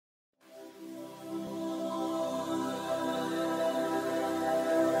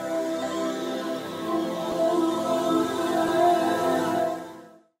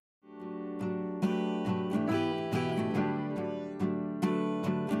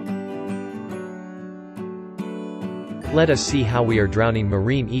Let us see how we are drowning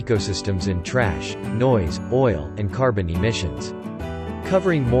marine ecosystems in trash, noise, oil, and carbon emissions.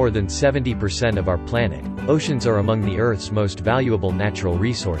 Covering more than 70% of our planet, oceans are among the Earth's most valuable natural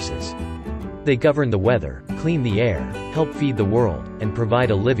resources. They govern the weather, clean the air, help feed the world, and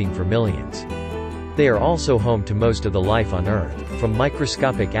provide a living for millions. They are also home to most of the life on Earth, from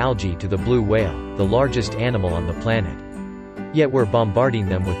microscopic algae to the blue whale, the largest animal on the planet. Yet we're bombarding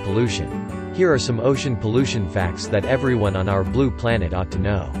them with pollution. Here are some ocean pollution facts that everyone on our blue planet ought to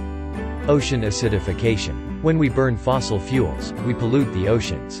know. Ocean acidification. When we burn fossil fuels, we pollute the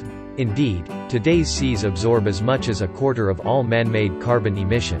oceans. Indeed, today's seas absorb as much as a quarter of all man-made carbon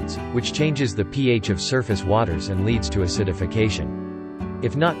emissions, which changes the pH of surface waters and leads to acidification.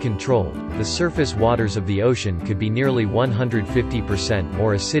 If not controlled, the surface waters of the ocean could be nearly 150%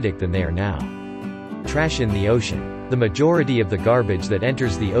 more acidic than they are now. Trash in the ocean. The majority of the garbage that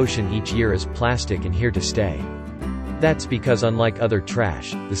enters the ocean each year is plastic and here to stay. That's because unlike other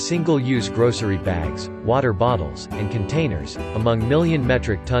trash, the single-use grocery bags, water bottles, and containers, among million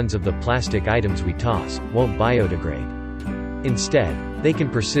metric tons of the plastic items we toss, won't biodegrade. Instead, they can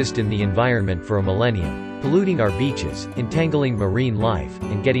persist in the environment for a millennium, polluting our beaches, entangling marine life,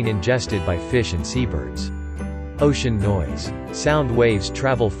 and getting ingested by fish and seabirds. Ocean noise. Sound waves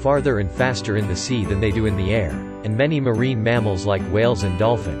travel farther and faster in the sea than they do in the air, and many marine mammals like whales and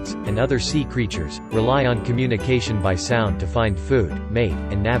dolphins, and other sea creatures, rely on communication by sound to find food, mate,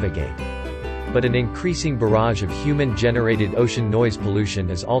 and navigate. But an increasing barrage of human-generated ocean noise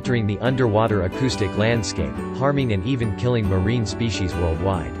pollution is altering the underwater acoustic landscape, harming and even killing marine species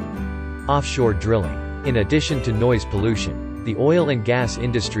worldwide. Offshore drilling. In addition to noise pollution, the oil and gas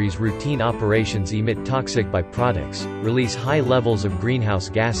industry's routine operations emit toxic byproducts, release high levels of greenhouse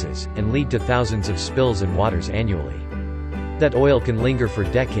gases, and lead to thousands of spills in waters annually. That oil can linger for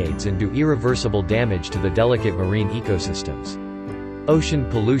decades and do irreversible damage to the delicate marine ecosystems. Ocean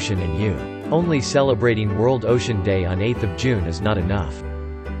pollution and you. Only celebrating World Ocean Day on 8th of June is not enough.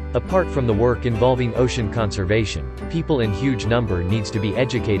 Apart from the work involving ocean conservation, people in huge number needs to be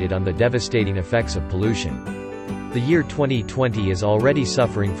educated on the devastating effects of pollution. The year 2020 is already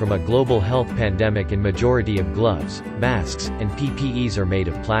suffering from a global health pandemic and majority of gloves, masks, and PPEs are made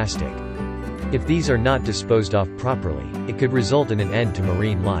of plastic. If these are not disposed of properly, it could result in an end to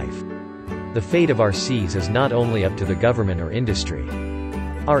marine life. The fate of our seas is not only up to the government or industry.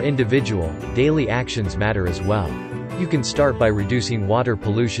 Our individual, daily actions matter as well. You can start by reducing water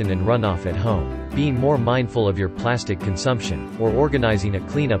pollution and runoff at home, being more mindful of your plastic consumption, or organizing a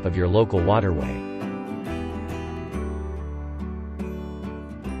cleanup of your local waterway.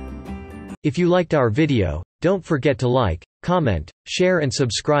 If you liked our video, don't forget to like, comment, share and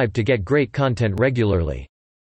subscribe to get great content regularly.